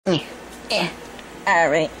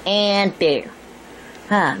Alright, and there.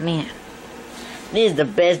 Ah, man. This is the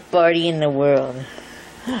best party in the world.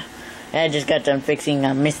 I just got done fixing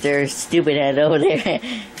Mr. Stupid Head over there.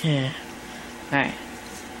 Alright.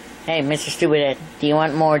 Hey, Mr. Stupid Head, do you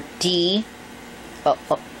want more tea? Oh,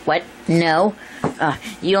 what? No?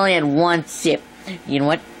 You only had one sip. You know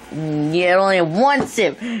what? You only had one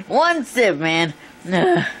sip. One sip, man.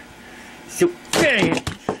 So,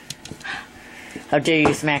 how dare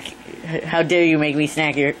you how dare you make me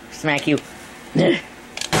smack you. Sorry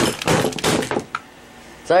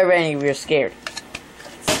if any of you are scared.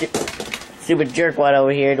 Stupid jerkwad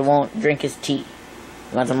over here that won't drink his tea.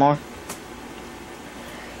 You want some more?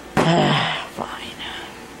 Fine.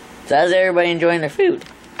 So how's everybody enjoying their food?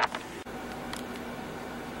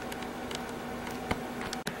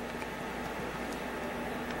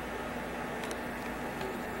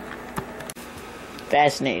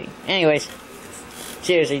 Fascinating. Anyways,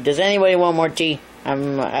 seriously, does anybody want more tea? I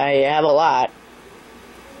have a lot.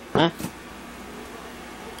 Huh?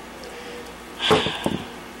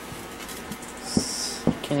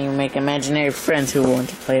 Can you make imaginary friends who want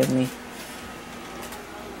to play with me?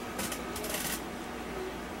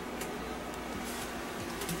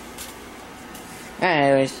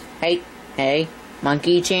 Anyways, hey,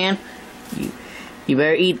 Monkey-chan, you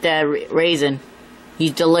better eat that raisin.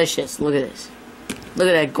 He's delicious. Look at this. Look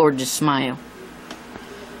at that gorgeous smile.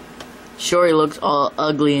 Sure, he looks all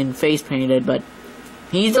ugly and face painted, but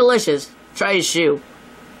he's delicious. Try his shoe.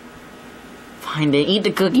 Fine, then eat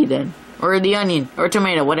the cookie then. Or the onion. Or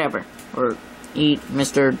tomato, whatever. Or eat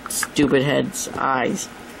Mr. Stupid Head's eyes.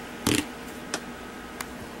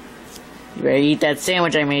 You better eat that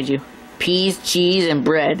sandwich I made you. Peas, cheese, and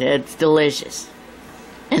bread. It's delicious.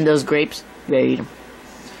 And those grapes, you better eat them.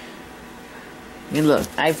 And look,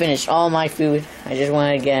 I finished all my food. I just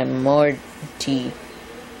want to get more tea.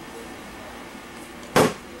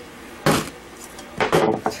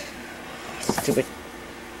 Stupid.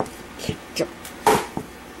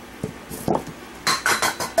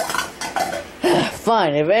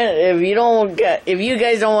 Fine. If you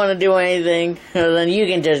guys don't want to do anything, then you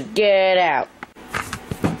can just get out.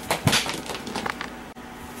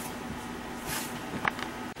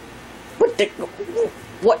 What the?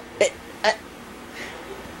 What?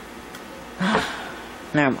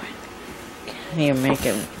 Never mind.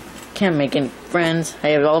 Can't make any friends. I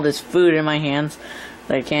have all this food in my hands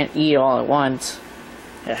that I can't eat all at once.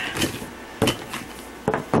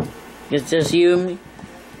 It's just you and me.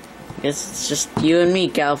 It's just you and me,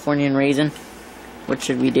 Californian raisin. What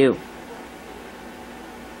should we do?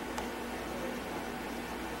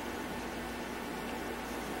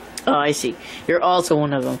 Oh, I see. You're also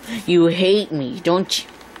one of them. You hate me, don't you?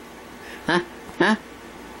 Huh?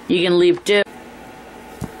 You can leave too.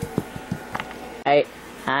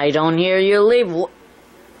 I don't hear you leave.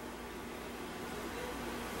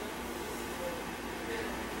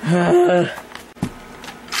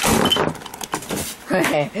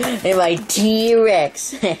 Hey, my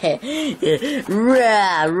T-Rex.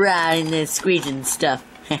 Rah, and the squeezing stuff.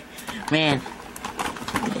 Man,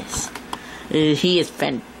 he is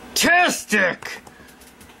fantastic.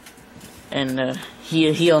 And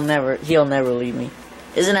he'll never leave me.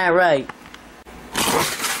 Isn't that right?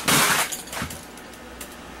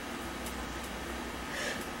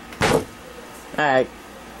 Alright.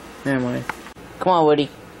 Never mind. Come on, Woody.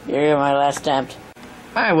 You're my last attempt.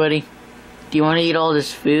 Alright, Woody. Do you want to eat all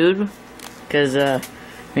this food? Because,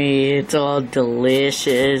 it's all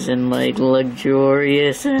delicious and, like,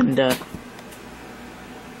 luxurious and,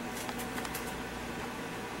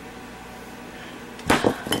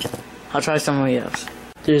 I'll try somebody else.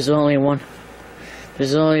 There's only one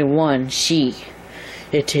she.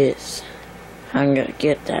 It is. I'm gonna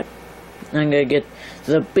get that. I'm gonna get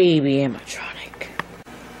the baby animatronic.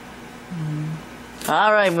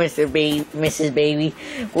 Alright, Mrs. Baby.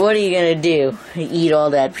 What are you gonna do? Eat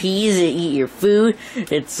all that peas and eat your food?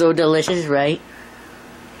 It's so delicious, right?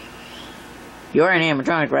 You're an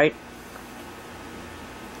animatronic, right?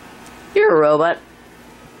 You're a robot.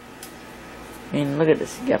 I mean, look at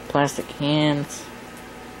this. You got plastic hands.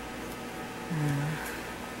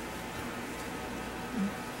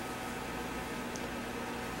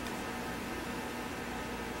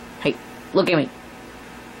 Hey, look at me.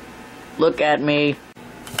 Look at me.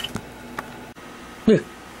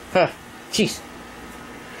 Jeez.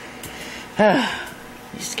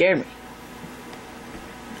 You scared me.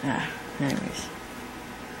 Anyways.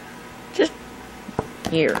 Just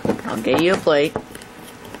here. I'll get you a plate.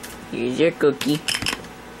 Here's your cookie.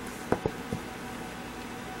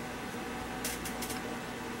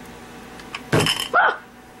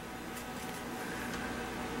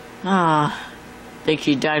 I think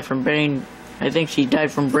she died from brain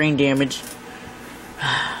damage.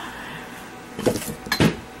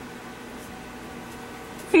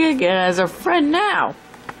 We gotta get as a friend now.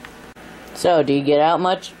 So, do you get out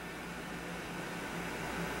much?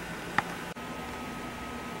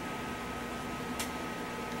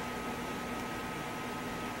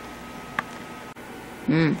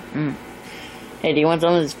 Hey, do you want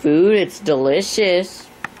some of this food? It's delicious.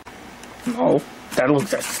 No, that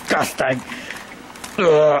looks disgusting.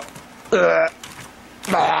 But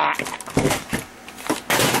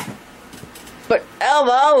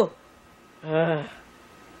Elmo! Where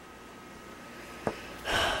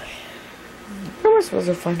am I supposed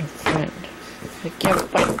to find a friend? I can't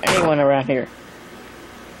find anyone around here.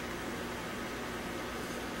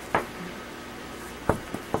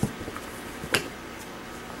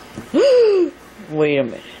 Wait a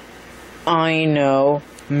minute. I know.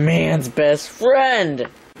 Man's best friend.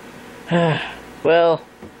 Well,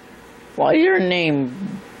 why is your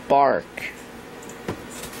name Bark?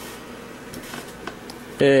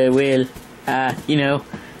 You know,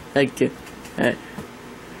 like to,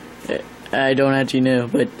 I don't actually know,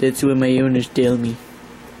 but that's what my owners tell me.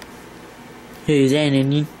 Hey, is that an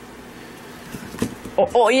onion?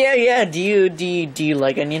 Oh yeah. Do you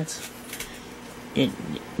like onions?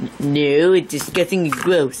 No, it's disgusting and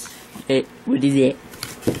gross. What is it?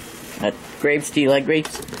 Grapes? Do you like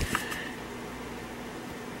grapes?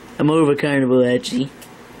 I'm more of a carnivore, actually.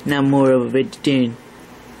 Not more of a vegetarian.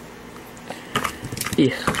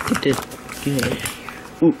 Yeah, get this. Get out of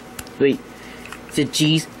here. Ooh, wait. Is it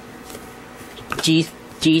cheese? Cheese.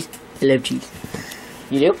 I love cheese.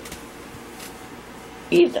 You do?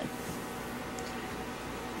 Eat them.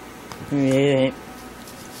 Yeah.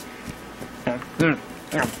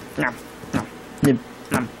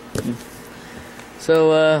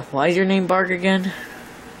 So, why is your name Bark again?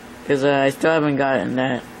 Because, I still haven't gotten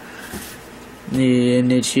that. Yeah, I'm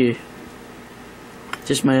not sure.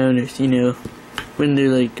 Just my owners, you know. When they're,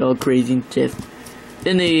 like, all crazy and stuff.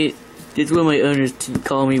 Then it's what my owners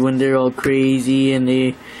call me when they're all crazy and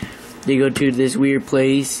they go to this weird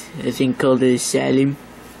place, I think called a asylum.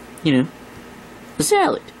 You know. A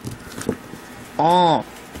salad. Oh.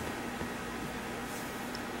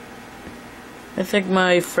 I think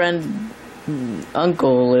my friend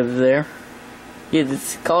uncle lives there. Yeah,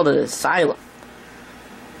 it's called an asylum.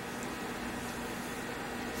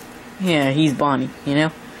 Yeah, he's Bonnie, you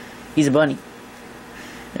know? He's a bunny.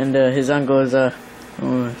 And his uncle is it's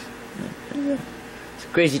a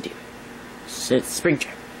crazy dude. It's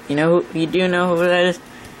Springtrap. You do know who that is?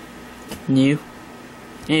 No.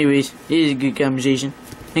 Anyways, it is a good conversation.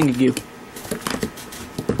 Thank you.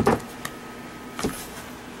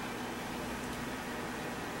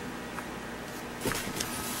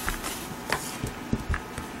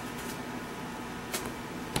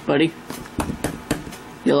 Buddy?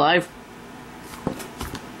 You alive?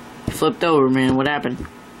 You flipped over, man. What happened?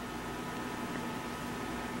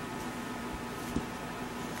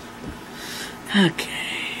 Okay,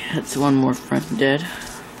 that's one more friend dead.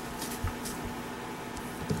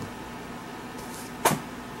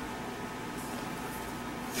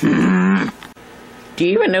 Do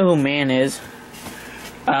you even know who Man is?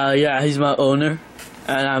 Yeah, he's my owner,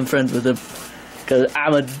 and I'm friends with him. Cause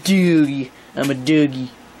I'm a doogie. I'm a doogie.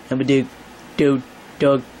 I'm a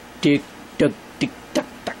dog, dick, duck, dick, duck,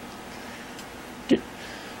 duck.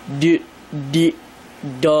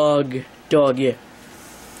 Dog, yeah.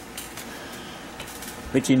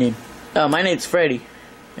 What's your name? Oh, my name's Freddy.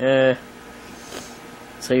 So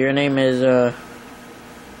your name is,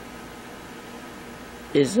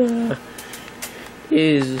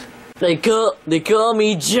 they call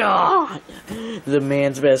me John, the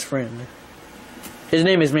man's best friend. His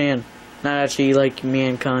name is Man, not actually like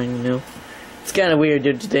mankind, you know. It's kind of weird,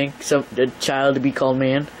 don't you think? A child to be called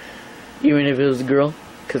Man, even if it was a girl,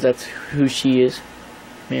 because that's who she is,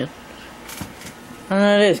 Man.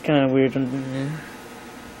 That is kind of weird.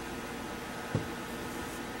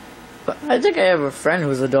 But I think I have a friend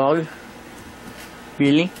who's a dog.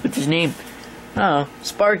 Really? What's his name? Oh,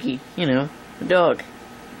 Sparky. You know, a dog.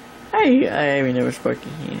 I remember Sparky.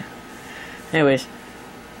 Yeah. Anyways,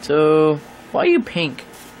 so why are you pink?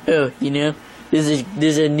 Oh, you know,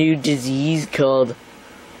 there's a new disease called.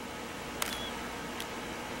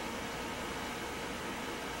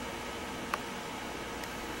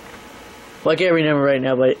 Well, I can't remember right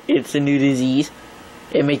now, but it's a new disease.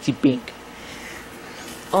 It makes you pink.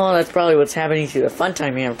 Oh, that's probably what's happening to the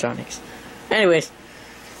Funtime animatronics. Anyways,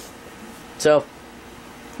 so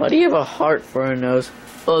why do you have a heart for a nose?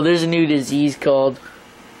 Oh, there's a new disease called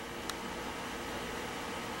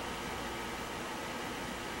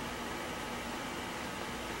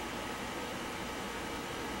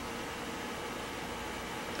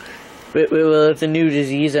Well, it's a new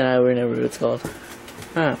disease, and I remember what it's called.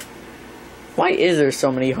 Huh. Why is there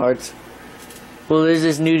so many hearts? Well, there's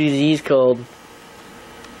this new disease called...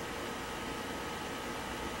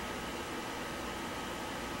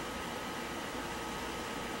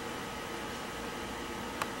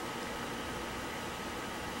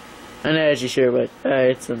 I'm not actually sure, but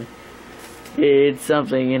it's something. It's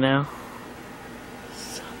something, you know.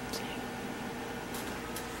 Something.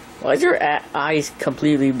 Why is your eyes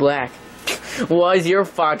completely black? Why is your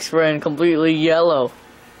fox friend completely yellow?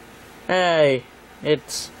 Hey,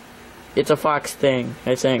 it's a fox thing,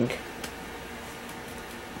 I think.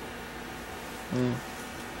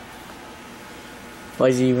 Why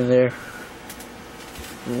is he even there?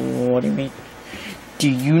 What do you mean? Do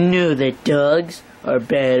you know that dogs are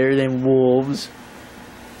better than wolves?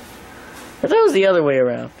 I thought it was the other way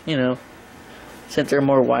around, you know, since they're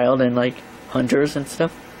more wild and like hunters and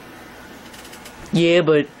stuff. Yeah,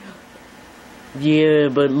 but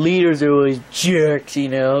leaders are always jerks, you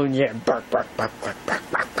know. Yeah, bark, bark, bark, bark, bark,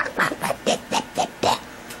 bark, bark, bark, bark.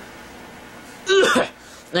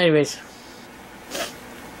 Anyways,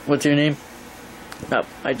 what's your name? Oh,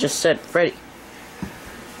 I just said Freddy.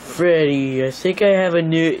 Freddy, I think I have a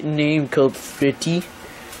new name called Freddy.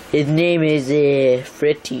 His name is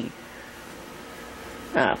Freddy.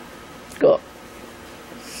 Ah, cool.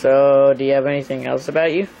 So, do you have anything else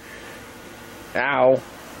about you? Ow.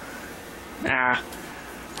 Ah.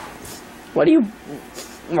 What do you...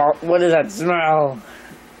 What does that smell?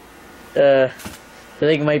 I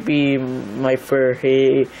think it might be my fur.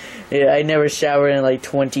 Hey, I never showered in like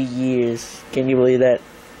 20 years. Can you believe that?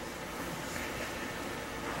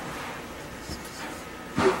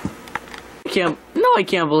 I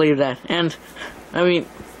can't believe that. And, I mean,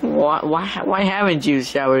 why haven't you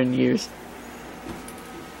showered in years?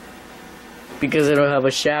 Because I don't have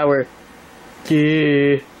a shower.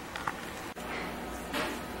 Yeah.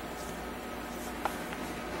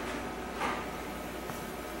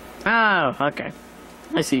 Oh, okay.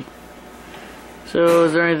 I see. So,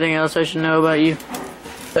 is there anything else I should know about you?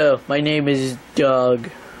 Oh, my name is Doug.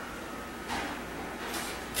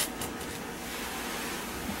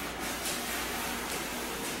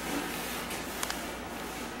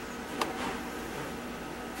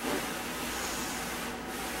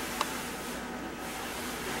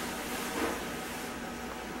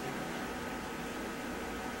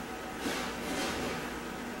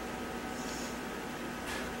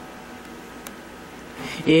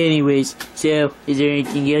 Anyways, so, is there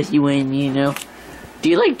anything else you want to know? Do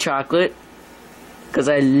you like chocolate? Because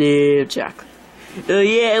I love chocolate. Oh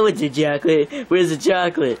yeah, what's the chocolate? Where's the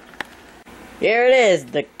chocolate? Here it is,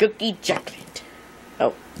 the cookie chocolate.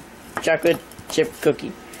 Oh, chocolate chip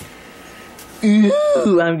cookie.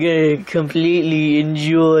 Ooh, I'm gonna completely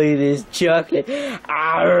enjoy this chocolate.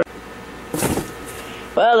 Arr.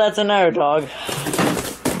 Well, that's another dog.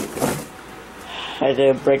 I had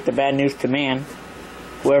to break the bad news to man.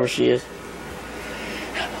 Whoever she is.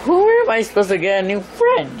 Where am I supposed to get a new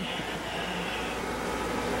friend?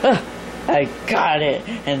 I got it!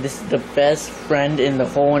 And this is the best friend in the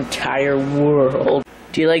whole entire world.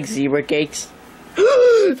 Do you like zebra cakes?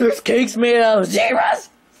 There's cakes made out of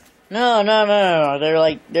zebras? No.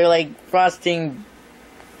 They're like frosting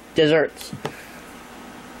desserts.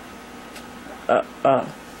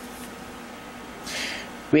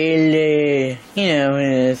 Really, you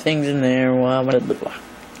know, things in there, blah, blah, blah, blah.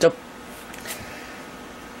 So,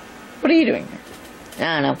 what are you doing here?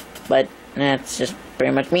 I don't know, but that's just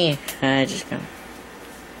pretty much me. I just gonna...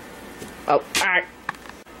 Oh, alright.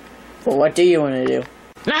 Well, what do you want to do?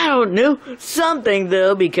 I don't know, something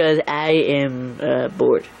though, because I am,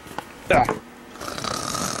 bored. Ugh.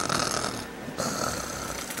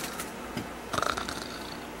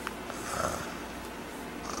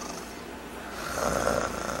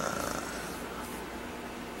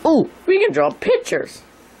 Ooh, we can draw pictures.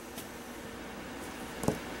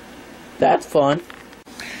 That's fun.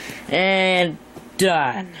 And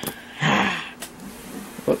done.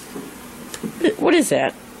 What is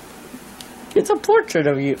that? It's a portrait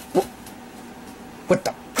of you. What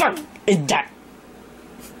the fuck is that?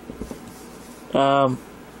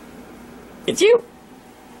 It's you.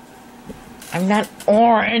 I'm not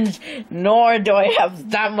orange, nor do I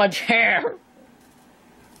have that much hair.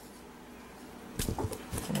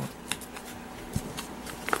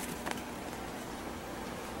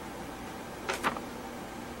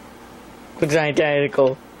 Looks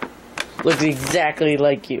identical. Looks exactly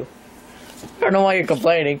like you. I don't know why you're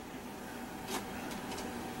complaining.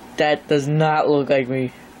 That does not look like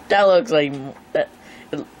me. That looks like...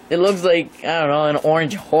 It looks like, I don't know, an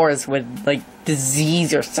orange horse with, like,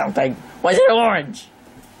 disease or something. Why is it orange?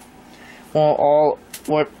 Well,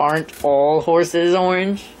 aren't all horses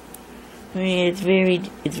orange? I mean,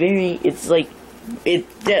 it's like,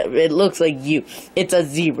 it looks like you. It's a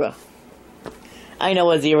zebra. I know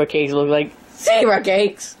what zebra cakes look like. Zebra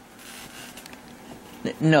cakes!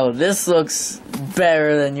 No, this looks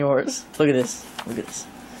better than yours. Look at this. Look at this.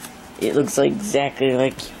 It looks like exactly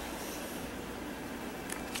like you.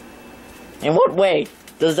 In what way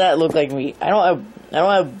does that look like me? I don't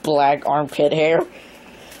have black armpit hair.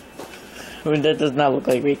 I mean, that does not look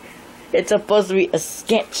like me. It's supposed to be a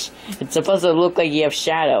sketch. It's supposed to look like you have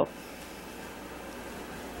shadow.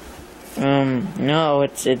 No,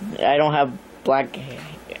 I don't have black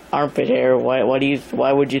armpit hair. Why would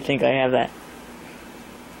you think I have that?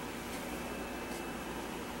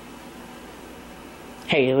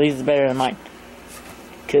 Hey, at least it's better than mine.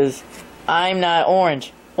 'Cause I'm not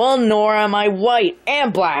orange. Well, nor am I white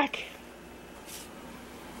and black.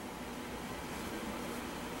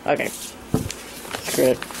 Okay. Screw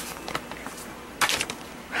it.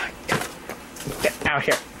 Get out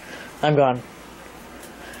here. I'm gone.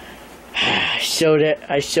 I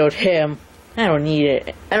showed him. I don't need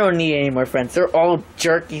it. I don't need any more friends. They're all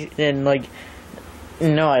jerky and like,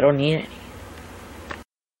 no, I don't need any.